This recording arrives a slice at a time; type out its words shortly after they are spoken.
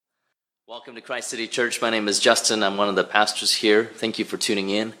Welcome to Christ City Church. My name is Justin. I'm one of the pastors here. Thank you for tuning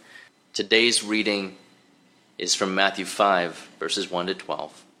in. Today's reading is from Matthew 5, verses 1 to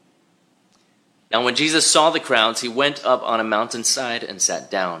 12. Now when Jesus saw the crowds, he went up on a mountainside and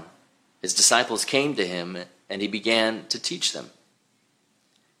sat down. His disciples came to him, and he began to teach them.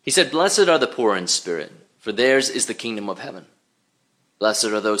 He said, "Blessed are the poor in spirit, for theirs is the kingdom of heaven. Blessed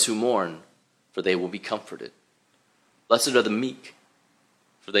are those who mourn, for they will be comforted. Blessed are the meek,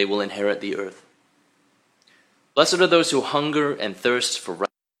 for they will inherit the earth. Blessed are those who hunger and thirst for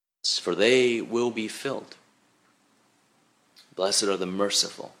righteousness, for they will be filled. Blessed are the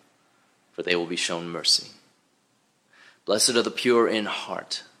merciful, for they will be shown mercy. Blessed are the pure in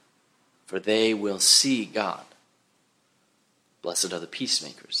heart, for they will see God. Blessed are the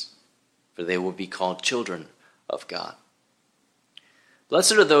peacemakers, for they will be called children of God.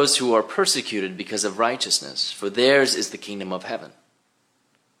 Blessed are those who are persecuted because of righteousness, for theirs is the kingdom of heaven.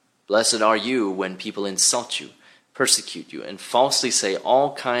 Blessed are you when people insult you, persecute you, and falsely say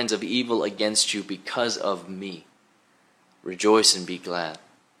all kinds of evil against you because of me. Rejoice and be glad,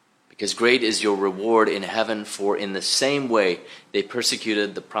 because great is your reward in heaven, for in the same way they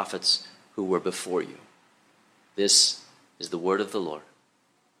persecuted the prophets who were before you." This is the word of the Lord.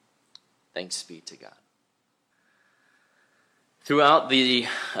 Thanks be to God. Throughout the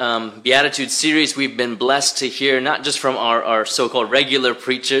Beatitude series, we've been blessed to hear not just from our so-called regular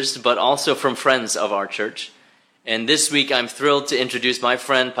preachers, but also from friends of our church. And this week, I'm thrilled to introduce my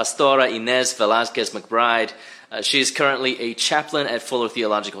friend, Pastora Inez Velazquez McBride. She is currently a chaplain at Fuller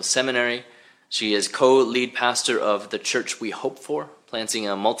Theological Seminary. She is co-lead pastor of the church we hope for, planting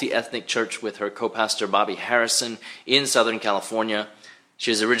a multi-ethnic church with her co-pastor Bobby Harrison in Southern California.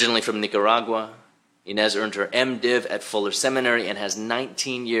 She is originally from Nicaragua. Inez earned her MDiv at Fuller Seminary and has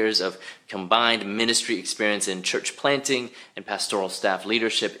 19 years of combined ministry experience in church planting and pastoral staff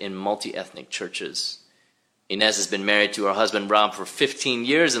leadership in multi-ethnic churches. Inez has been married to her husband Rob for 15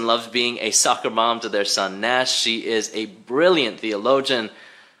 years and loves being a soccer mom to their son Nash. She is a brilliant theologian,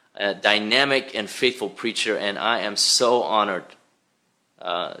 a dynamic and faithful preacher, and I am so honored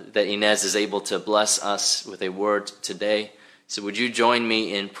that Inez is able to bless us with a word today. So would you join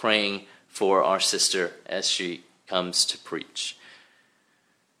me in praying for our sister as she comes to preach?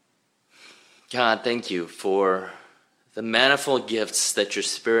 God, thank you for the manifold gifts that your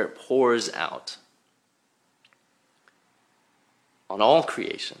Spirit pours out on all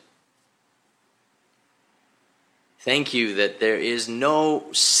creation. Thank you that there is no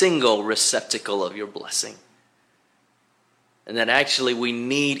single receptacle of your blessing, and that actually we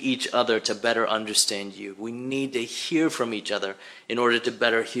need each other to better understand you. We need to hear from each other in order to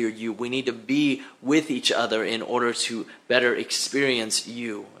better hear you. We need to be with each other in order to better experience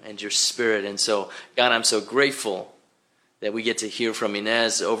you and your Spirit. And so, God, I'm so grateful that we get to hear from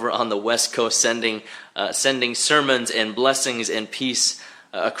Inez over on the West Coast, sending sermons and blessings and peace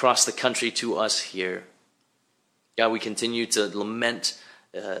across the country to us here. God, we continue to lament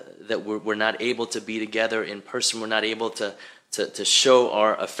that we're not able to be together in person. We're not able to show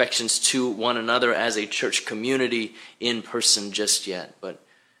our affections to one another as a church community in person just yet. But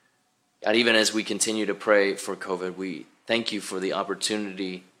God, even as we continue to pray for COVID, we thank you for the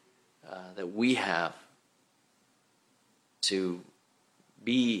opportunity that we have to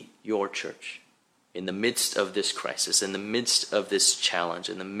be your church in the midst of this crisis, in the midst of this challenge,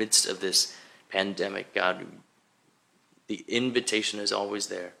 in the midst of this pandemic. God, the invitation is always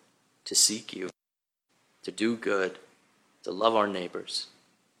there to seek you, to do good, to love our neighbors,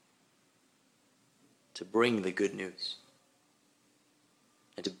 to bring the good news,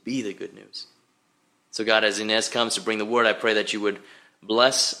 and to be the good news. So God, as Inez comes to bring the word, I pray that you would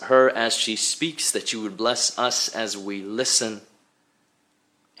bless her as she speaks, that you would bless us as we listen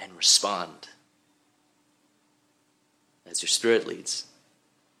and respond as your Spirit leads.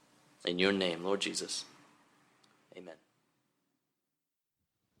 In your name, Lord Jesus, amen.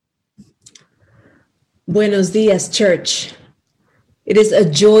 Buenos dias, church. It is a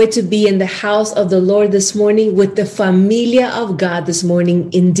joy to be in the house of the Lord this morning with the familia of God this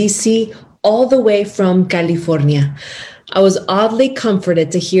morning in DC, all the way from California. I was oddly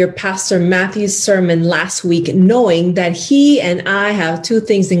comforted to hear Pastor Matthew's sermon last week, knowing that he and I have two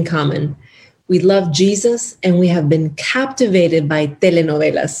things in common. We love Jesus and we have been captivated by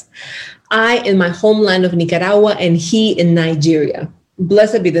telenovelas. I in my homeland of Nicaragua and he in Nigeria.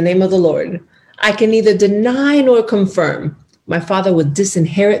 Blessed be the name of the Lord. I can neither deny nor confirm. My father would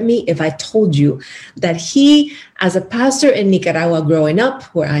disinherit me if I told you that he, as a pastor in Nicaragua growing up,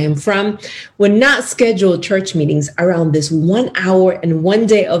 where I am from, would not schedule church meetings around this 1 hour and 1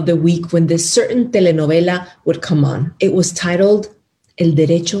 day of the week when this certain telenovela would come on. It was titled el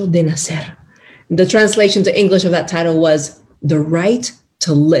derecho de nacer. The translation to English of that title was The Right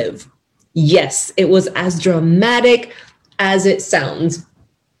to Live. Yes, it was as dramatic as it sounds.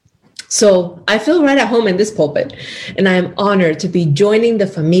 So I feel right at home in this pulpit, and I am honored to be joining the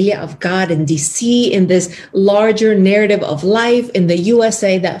Familia of God in DC in this larger narrative of life in the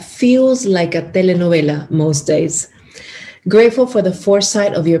USA that feels like a telenovela most days. Grateful for the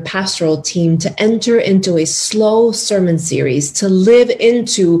foresight of your pastoral team to enter into a slow sermon series to live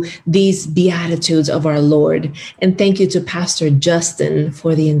into these beatitudes of our Lord. And thank you to Pastor Justin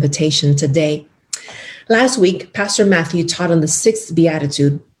for the invitation today. Last week, Pastor Matthew taught on the sixth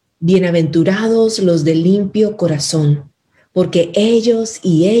beatitude, Bienaventurados los de limpio corazón, porque ellos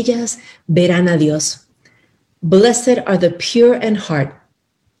y ellas verán a Dios. Blessed are the pure in heart,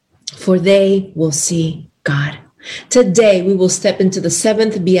 for they will see God. Today, we will step into the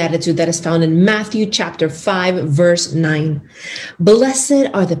seventh beatitude that is found in Matthew chapter 5, verse 9.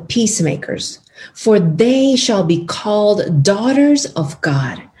 Blessed are the peacemakers, for they shall be called daughters of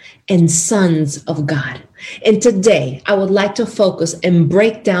God and sons of God. And today, I would like to focus and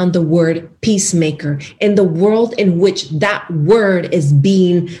break down the word peacemaker in the world in which that word is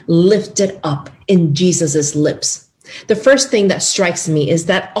being lifted up in Jesus's lips. The first thing that strikes me is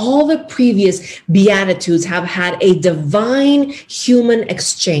that all the previous beatitudes have had a divine human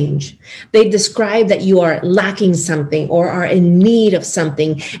exchange. They describe that you are lacking something or are in need of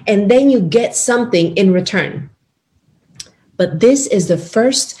something, and then you get something in return. But this is the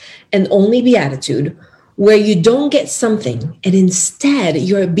first and only beatitude where you don't get something, and instead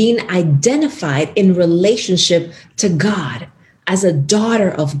you're being identified in relationship to God as a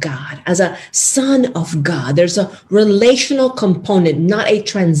daughter of God, as a son of God. There's a relational component, not a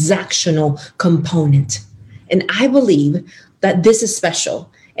transactional component. And I believe that this is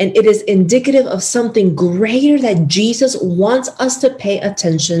special, and it is indicative of something greater that Jesus wants us to pay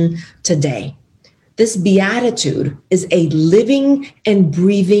attention today. This beatitude is a living and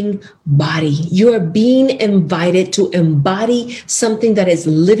breathing body. You are being invited to embody something that is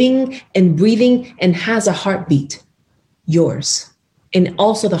living and breathing and has a heartbeat, yours, and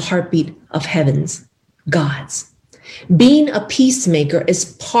also the heartbeat of heaven's, God's. Being a peacemaker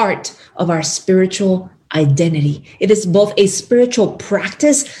is part of our spiritual identity. It is both a spiritual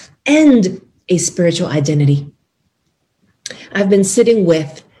practice and a spiritual identity. I've been sipping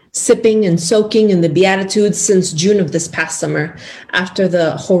and soaking in the Beatitudes since June of this past summer, after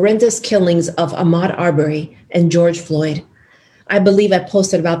the horrendous killings of Ahmaud Arbery and George Floyd. I believe I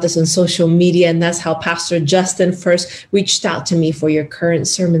posted about this on social media, and that's how Pastor Justin first reached out to me for your current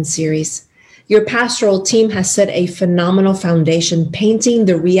sermon series. Your pastoral team has set a phenomenal foundation, painting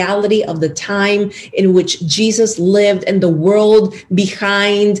the reality of the time in which Jesus lived and the world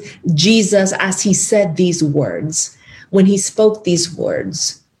behind Jesus as he said these words, when he spoke these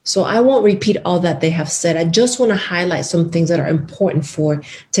words. So I won't repeat all that they have said. I just want to highlight some things that are important for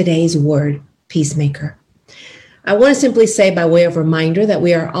today's word, peacemaker. I want to simply say by way of reminder that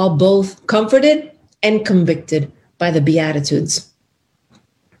we are all both comforted and convicted by the Beatitudes.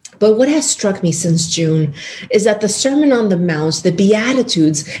 But what has struck me since June is that the Sermon on the Mount, the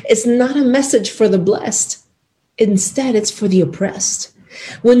Beatitudes, is not a message for the blessed. Instead, it's for the oppressed.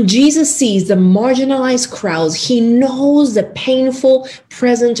 When Jesus sees the marginalized crowds, he knows the painful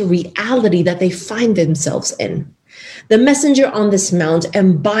present reality that they find themselves in. The messenger on this mount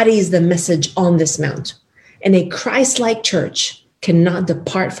embodies the message on this mount, and a Christ-like church cannot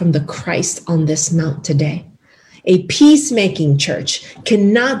depart from the Christ on this mount today. A peacemaking church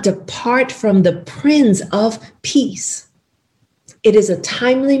cannot depart from the Prince of Peace. It is a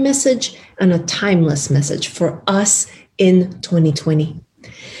timely message and a timeless message for us in 2020.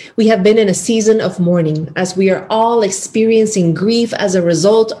 We have been in a season of mourning as we are all experiencing grief as a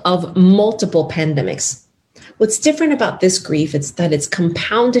result of multiple pandemics. What's different about this grief is that it's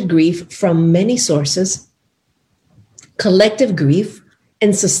compounded grief from many sources, collective grief,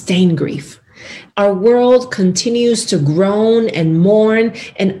 and sustained grief. Our world continues to groan and mourn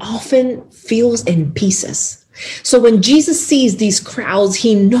and often feels in pieces. So when Jesus sees these crowds,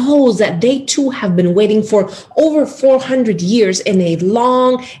 he knows that they too have been waiting for over 400 years in a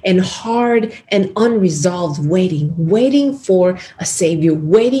long and hard and unresolved waiting for a savior,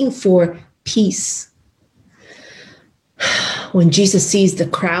 waiting for peace. When Jesus sees the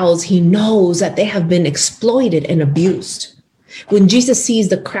crowds, he knows that they have been exploited and abused. When Jesus sees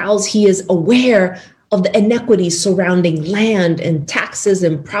the crowds, he is aware of the inequities surrounding land and taxes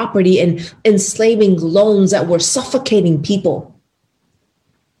and property and enslaving loans that were suffocating people.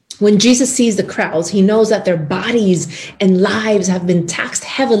 When Jesus sees the crowds, he knows that their bodies and lives have been taxed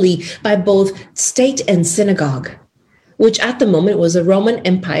heavily by both state and synagogue. which at the moment was the Roman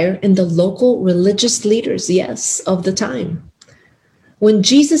Empire and the local religious leaders, yes, of the time. When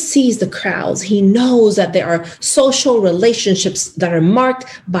Jesus sees the crowds, he knows that there are social relationships that are marked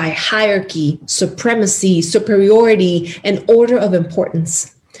by hierarchy, supremacy, superiority, and order of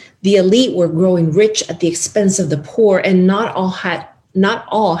importance. The elite were growing rich at the expense of the poor, and not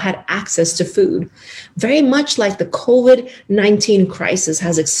all had access to food. Very much like the COVID-19 crisis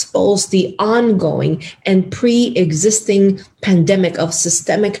has exposed the ongoing and pre-existing pandemic of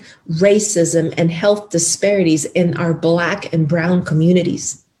systemic racism and health disparities in our Black and brown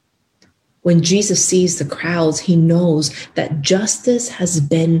communities. When Jesus sees the crowds, he knows that justice has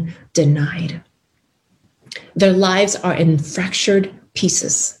been denied. Their lives are in fractured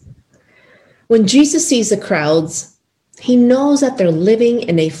pieces. When Jesus sees the crowds, he knows that they're living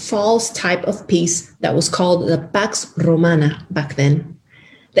in a false type of peace that was called the Pax Romana back then.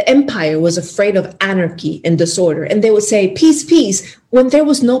 The empire was afraid of anarchy and disorder, and they would say, peace, peace, when there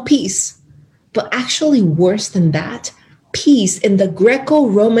was no peace. But actually worse than that, peace in the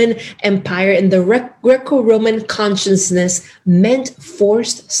Greco-Roman Empire, in the Greco-Roman consciousness, meant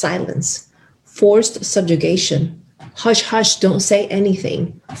forced silence, forced subjugation. Hush, hush, don't say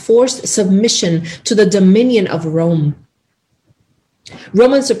anything. Forced submission to the dominion of Rome.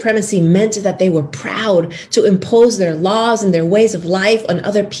 Roman supremacy meant that they were proud to impose their laws and their ways of life on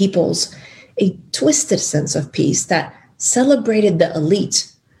other peoples. A twisted sense of peace that celebrated the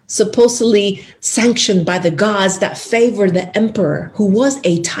elite, supposedly sanctioned by the gods that favored the emperor, who was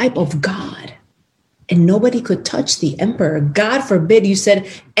a type of god. And nobody could touch the emperor. God forbid you said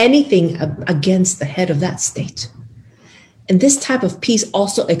anything against the head of that state. And this type of peace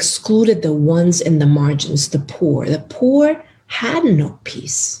also excluded the ones in the margins, the poor. The poor had no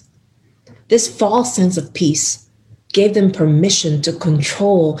peace. This false sense of peace gave them permission to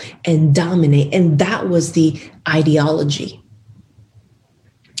control and dominate, and that was the ideology.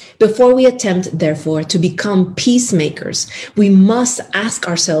 Before we attempt, therefore, to become peacemakers, we must ask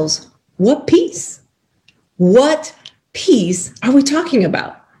ourselves, what peace? What peace are we talking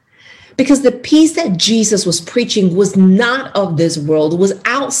about? Because the peace that Jesus was preaching was not of this world, was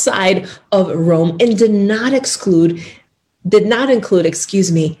outside of Rome, and did not include,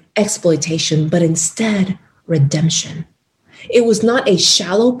 exploitation, but instead redemption. It was not a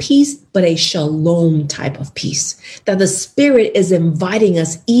shallow peace, but a shalom type of peace that the Spirit is inviting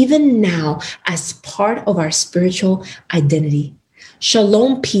us even now as part of our spiritual identity.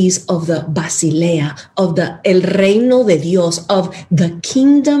 Shalom peace of the Basilea, of the El Reino de Dios, of the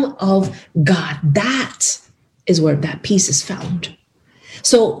kingdom of God. That is where that peace is found.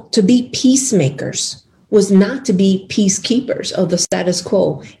 So to be peacemakers was not to be peacekeepers of the status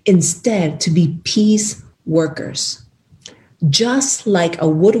quo, instead to be peace workers. Just like a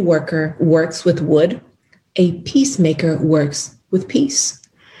woodworker works with wood, a peacemaker works with peace.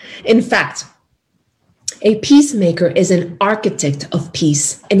 In fact, a peacemaker is an architect of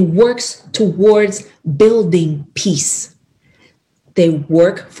peace and works towards building peace. They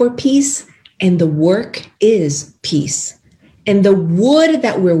work for peace, and the work is peace. And the wood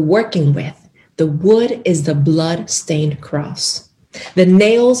that we're working with, the wood is the blood-stained cross. The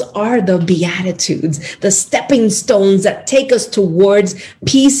nails are the beatitudes. The stepping stones that take us towards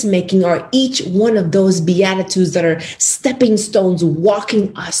peacemaking are each one of those beatitudes that are stepping stones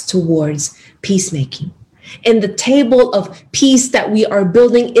walking us towards peacemaking. And the table of peace that we are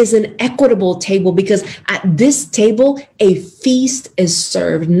building is an equitable table, because at this table, a feast is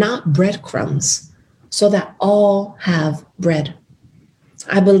served, not breadcrumbs, so that all have bread.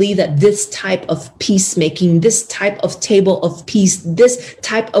 I believe that this type of peacemaking, this type of table of peace, this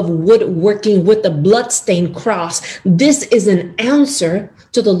type of woodworking with the bloodstained cross, this is an answer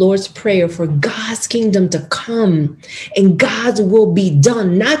to the Lord's prayer for God's kingdom to come and God's will be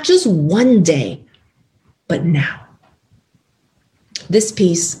done, not just one day, but now. This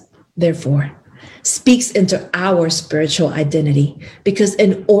peace, therefore, speaks into our spiritual identity, because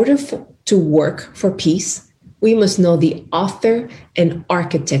in order to work for peace, we must know the author and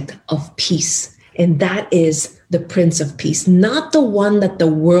architect of peace, and that is the Prince of Peace, not the one that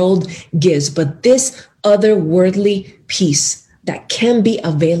the world gives, but this otherworldly peace that can be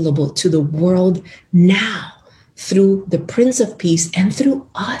available to the world now through the Prince of Peace and through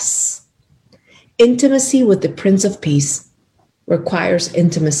us. Intimacy with the Prince of Peace requires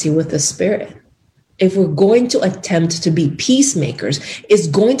intimacy with the Spirit. If we're going to attempt to be peacemakers, it's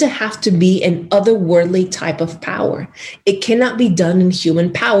going to have to be an otherworldly type of power. It cannot be done in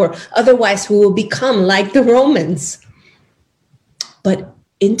human power. Otherwise, we will become like the Romans. But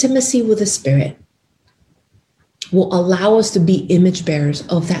intimacy with the Spirit will allow us to be image bearers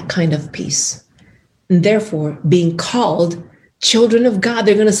of that kind of peace. and therefore being called children of God.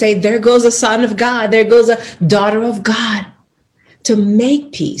 They're going to say, there goes a son of God. There goes a daughter of God. To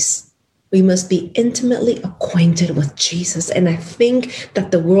make peace, we must be intimately acquainted with Jesus. And I think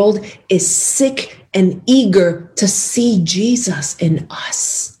that the world is sick and eager to see Jesus in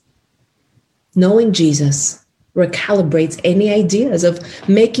us. Knowing Jesus recalibrates any ideas of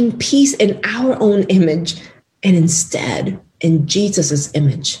making peace in our own image and instead in Jesus's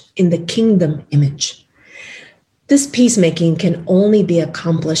image, in the kingdom image. This peacemaking can only be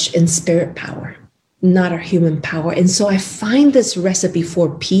accomplished in spirit power, not our human power. And so I find this recipe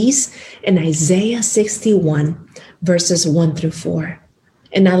for peace in Isaiah 61, verses 1 through 4.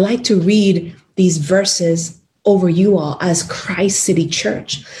 And I like to read these verses over you all as Christ City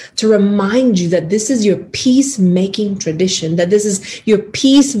Church to remind you that this is your peacemaking tradition, that this is your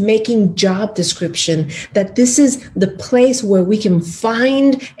peacemaking job description, that this is the place where we can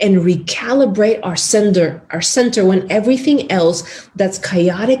find and recalibrate our center when everything else that's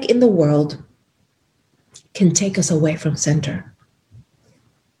chaotic in the world can take us away from center.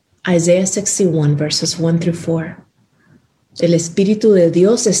 Isaiah 61, verses 1 through 4. El Espíritu de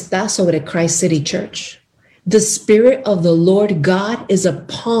Dios está sobre Christ City Church. The Spirit of the Lord God is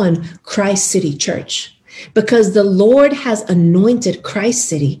upon Christ City Church because the Lord has anointed Christ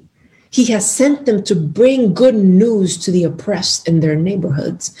City. He has sent them to bring good news to the oppressed in their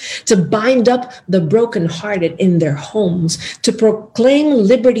neighborhoods, to bind up the brokenhearted in their homes, to proclaim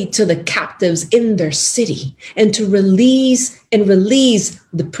liberty to the captives in their city, and to release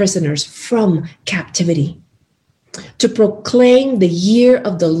the prisoners from captivity. To proclaim the year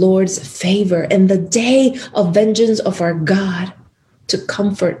of the Lord's favor and the day of vengeance of our God, to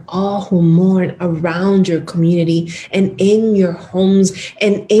comfort all who mourn around your community and in your homes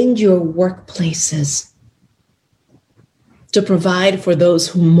and in your workplaces. To provide for those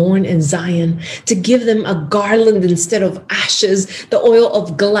who mourn in Zion, to give them a garland instead of ashes, the oil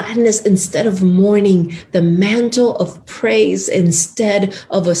of gladness instead of mourning, the mantle of praise instead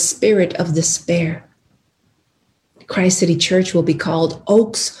of a spirit of despair. Christ City Church will be called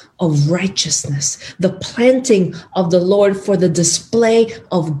Oaks of Righteousness, the planting of the Lord for the display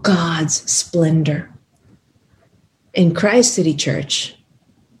of God's splendor. In Christ City Church,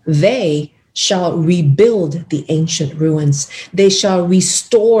 they shall rebuild the ancient ruins. They shall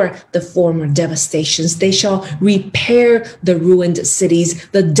restore the former devastations. They shall repair the ruined cities,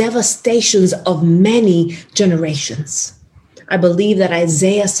 the devastations of many generations. I believe that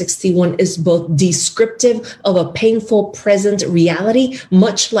Isaiah 61 is both descriptive of a painful present reality,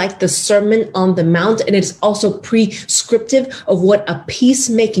 much like the Sermon on the Mount, and it's also prescriptive of what a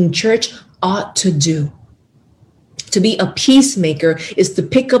peacemaking church ought to do. To be a peacemaker is to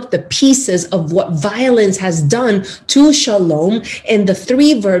pick up the pieces of what violence has done to shalom, and the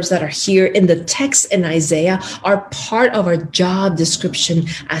three verbs that are here in the text in Isaiah are part of our job description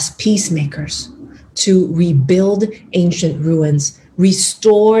as peacemakers. To rebuild ancient ruins,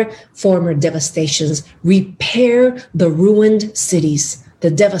 restore former devastations, repair the ruined cities, the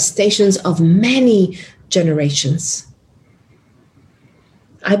devastations of many generations.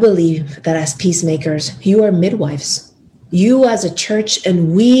 I believe that as peacemakers, you are midwives. You as a church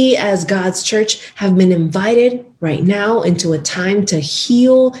and we as God's church have been invited right now into a time to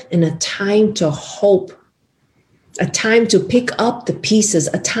heal and a time to hope. A time to pick up the pieces,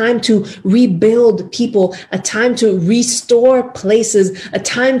 a time to rebuild people, a time to restore places, a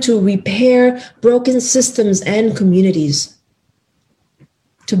time to repair broken systems and communities,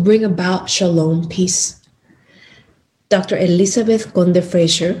 to bring about shalom, peace. Dr. Elizabeth Conde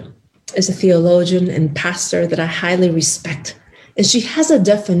Fraser is a theologian and pastor that I highly respect. And she has a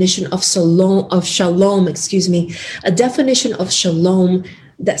definition of shalom, a definition of shalom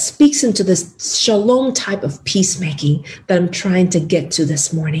that speaks into this shalom type of peacemaking that I'm trying to get to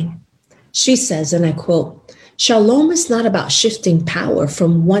this morning. She says, and I quote, "Shalom is not about shifting power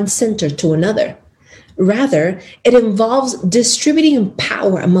from one center to another. Rather, it involves distributing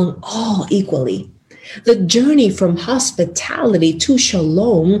power among all equally. The journey from hospitality to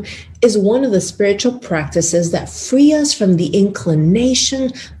shalom is one of the spiritual practices that free us from the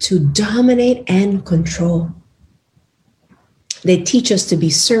inclination to dominate and control. They teach us to be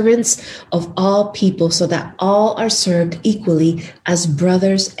servants of all people so that all are served equally as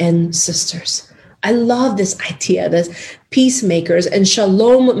brothers and sisters." I love this idea that peacemakers and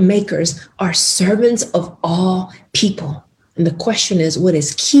shalom makers are servants of all people. And the question is, what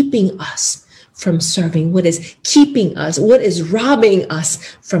is keeping us from serving? What is keeping us? What is robbing us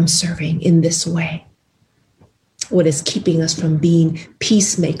from serving in this way? What is keeping us from being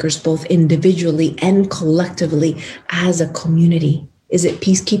peacemakers, both individually and collectively as a community? Is it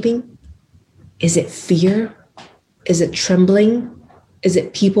peacekeeping? Is it fear? Is it trembling? Is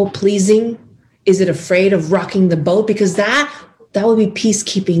it people pleasing? Is it afraid of rocking the boat? Because that would be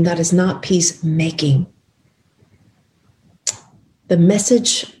peacekeeping. That is not peacemaking. The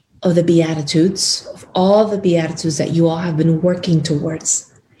message of the Beatitudes, of all the Beatitudes that you all have been working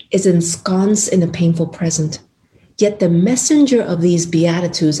towards, is ensconced in a painful present. Yet the messenger of these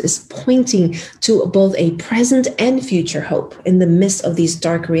Beatitudes is pointing to both a present and future hope in the midst of these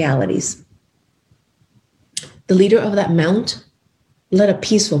dark realities. The leader of that mount led a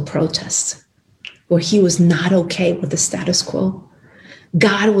peaceful protest where he was not okay with the status quo.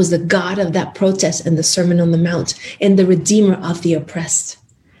 God was the God of that protest in the Sermon on the Mount and the Redeemer of the oppressed.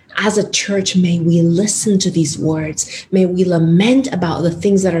 As a church, may we listen to these words. May we lament about the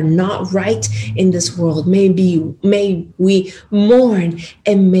things that are not right in this world. May we mourn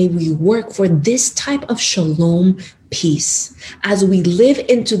and may we work for this type of shalom peace. As we live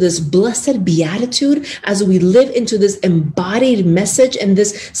into this blessed beatitude, as we live into this embodied message and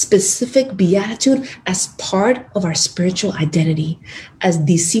this specific beatitude as part of our spiritual identity, as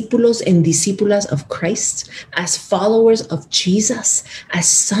discípulos and discípulas of Christ, as followers of Jesus, as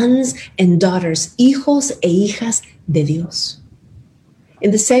sons and daughters, hijos e hijas de Dios.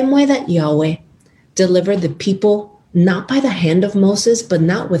 In the same way that Yahweh delivered the people not by the hand of Moses, but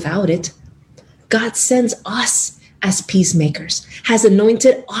not without it, God sends us as peacemakers, has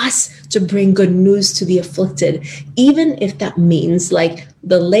anointed us to bring good news to the afflicted, even if that means, like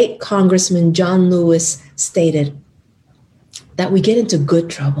the late Congressman John Lewis stated, that we get into good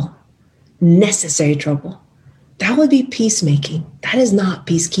trouble, necessary trouble. That would be peacemaking. That is not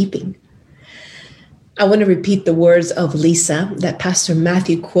peacekeeping. I want to repeat the words of Lisa that Pastor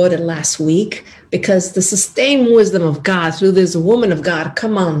Matthew quoted last week, because the sustained wisdom of God through this woman of God,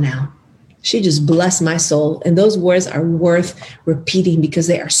 come on now. She just blessed my soul. And those words are worth repeating because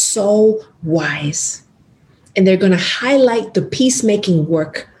they are so wise. And they're going to highlight the peacemaking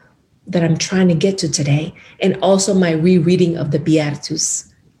work that I'm trying to get to today, and also my rereading of the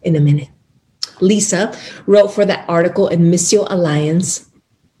Beatitudes in a minute. Lisa wrote for that article in Missio Alliance,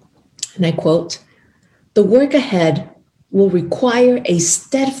 and I quote, "The work ahead will require a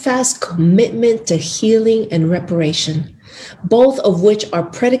steadfast commitment to healing and reparation, both of which are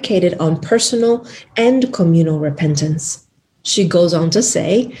predicated on personal and communal repentance." She goes on to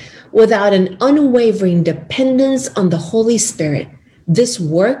say, "Without an unwavering dependence on the Holy Spirit, this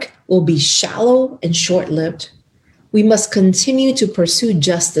work will be shallow and short-lived. We must continue to pursue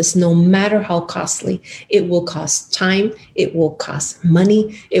justice no matter how costly. It will cost time, it will cost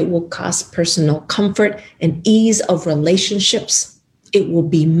money, it will cost personal comfort and ease of relationships. It will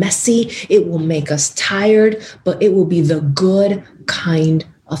be messy, it will make us tired, but it will be the good kind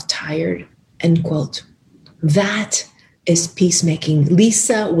of tired," end quote. That is peacemaking.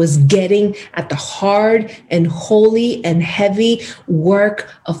 Lisa was getting at the hard and holy and heavy work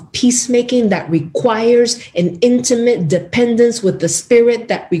of peacemaking that requires an intimate dependence with the Spirit,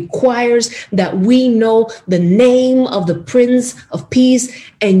 that requires that we know the name of the Prince of Peace,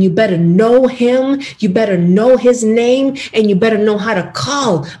 and you better know him, you better know his name, and you better know how to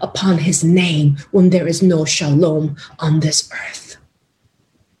call upon his name when there is no shalom on this earth.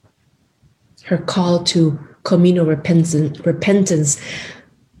 Her call to communal repentance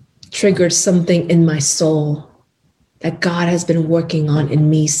triggered something in my soul that God has been working on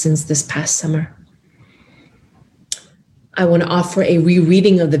in me since this past summer. I want to offer a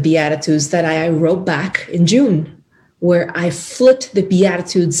rereading of the Beatitudes that I wrote back in June, where I flipped the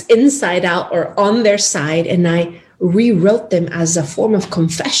Beatitudes inside out or on their side, and I rewrote them as a form of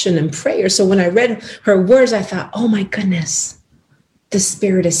confession and prayer. So when I read her words, I thought, oh my goodness, the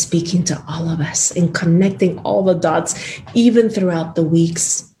Spirit is speaking to all of us and connecting all the dots, even throughout the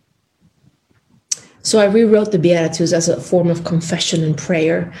weeks. So I rewrote the Beatitudes as a form of confession and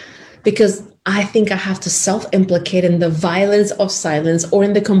prayer, because I think I have to self-implicate in the violence of silence or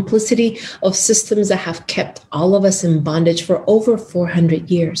in the complicity of systems that have kept all of us in bondage for over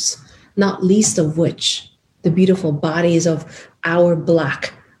 400 years, not least of which the beautiful bodies of our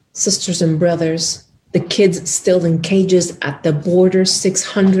Black sisters and brothers, the kids still in cages at the border,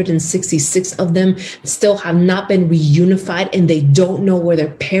 666 of them still have not been reunified and they don't know where their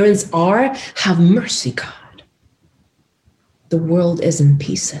parents are. Have mercy, God. The world is in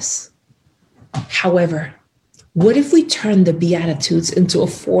pieces. However, what if we turn the Beatitudes into a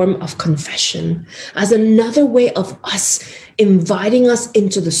form of confession as another way of us inviting us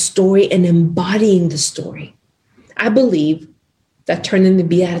into the story and embodying the story? I believe that turning the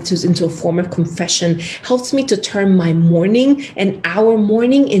Beatitudes into a form of confession helps me to turn my mourning and our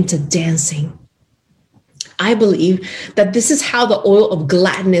mourning into dancing. I believe that this is how the oil of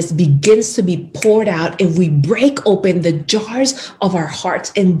gladness begins to be poured out if we break open the jars of our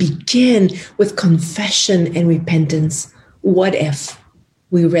hearts and begin with confession and repentance. What if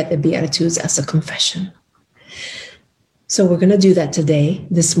we read the Beatitudes as a confession? So we're going to do that today,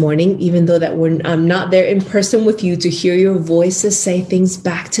 this morning, even though that I'm not there in person with you to hear your voices say things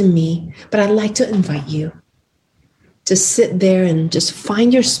back to me. But I'd like to invite you to sit there and just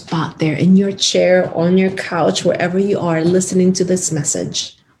find your spot there in your chair, on your couch, wherever you are listening to this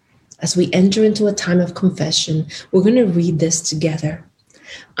message. As we enter into a time of confession, we're going to read this together.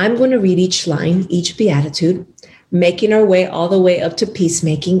 I'm going to read each line, each beatitude, making our way all the way up to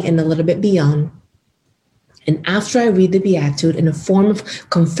peacemaking and a little bit beyond. And after I read the beatitude in a form of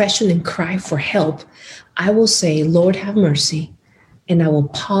confession and cry for help, I will say, Lord, have mercy. And I will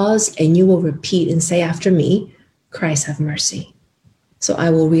pause and you will repeat and say after me, Christ, have mercy. So I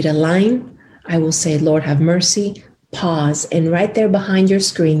will read a line. I will say, Lord, have mercy. Pause. And right there behind your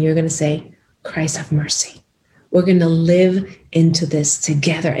screen, you're going to say, Christ, have mercy. We're going to live into this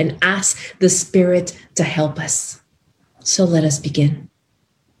together and ask the Spirit to help us. So let us begin.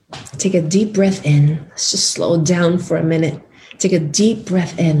 Take a deep breath in. Let's just slow down for a minute. Take a deep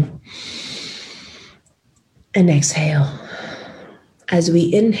breath in and exhale. As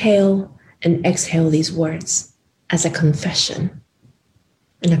we inhale and exhale these words, as a confession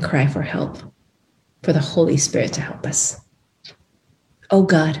and a cry for help, for the Holy Spirit to help us. Oh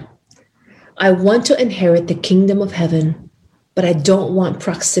God, I want to inherit the kingdom of heaven, but I don't want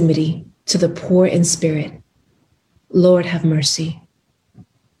proximity to the poor in spirit. Lord, have mercy.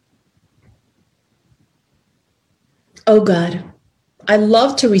 Oh God, I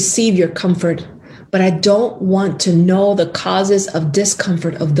love to receive your comfort, but I don't want to know the causes of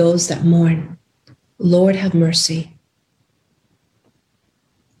discomfort of those that mourn. Lord, have mercy.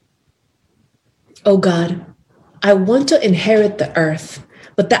 Oh God, I want to inherit the earth,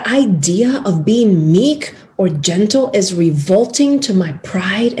 but the idea of being meek or gentle is revolting to my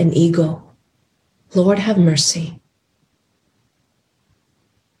pride and ego. Lord, have mercy.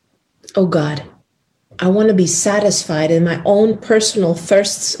 Oh God, I want to be satisfied in my own personal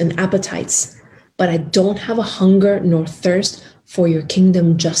thirsts and appetites, but I don't have a hunger nor thirst for your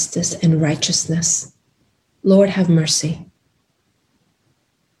kingdom justice and righteousness. Lord, have mercy.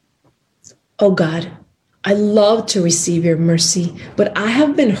 Oh God, I love to receive your mercy, but I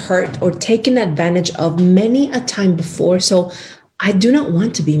have been hurt or taken advantage of many a time before, so I do not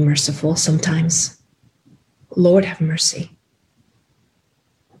want to be merciful sometimes. Lord, have mercy.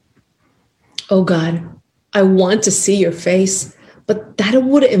 Oh God, I want to see your face, but that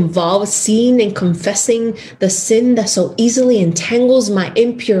would involve seeing and confessing the sin that so easily entangles my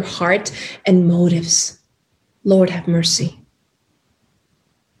impure heart and motives. Lord, have mercy.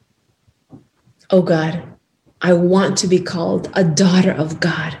 Oh God, I want to be called a daughter of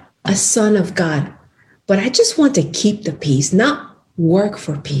God, a son of God, but I just want to keep the peace, not work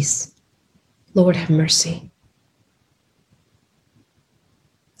for peace. Lord, have mercy.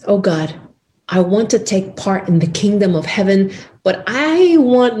 Oh God, I want to take part in the kingdom of heaven, but I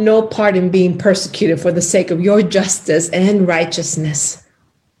want no part in being persecuted for the sake of your justice and righteousness.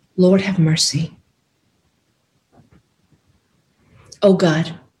 Lord, have mercy. Oh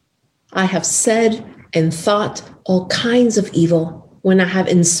God, I have said and thought all kinds of evil when I have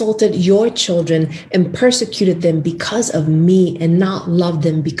insulted your children and persecuted them because of me and not loved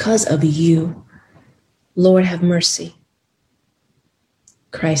them because of you. Lord, have mercy.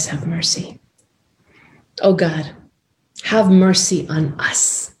 Christ, have mercy. Oh God, have mercy on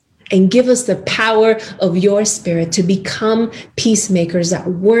us and give us the power of your Spirit to become peacemakers that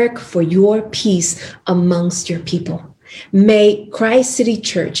work for your peace amongst your people. May Christ City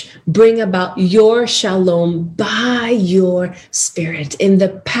Church bring about your shalom by your Spirit, in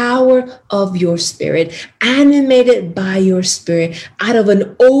the power of your Spirit, animated by your Spirit, out of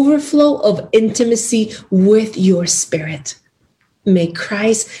an overflow of intimacy with your Spirit. May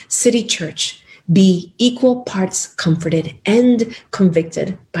Christ City Church be equal parts comforted and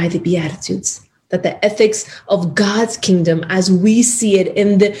convicted by the Beatitudes, that the ethics of God's kingdom as we see it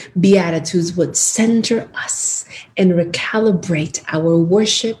in the Beatitudes would center us and recalibrate our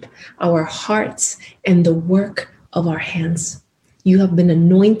worship, our hearts, and the work of our hands. You have been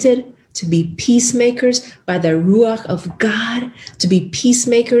anointed to be peacemakers by the Ruach of God, to be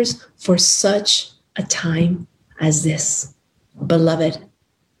peacemakers for such a time as this. Beloved,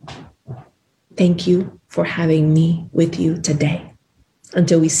 thank you for having me with you today.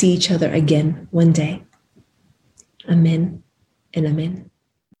 Until we see each other again one day. Amen and amen.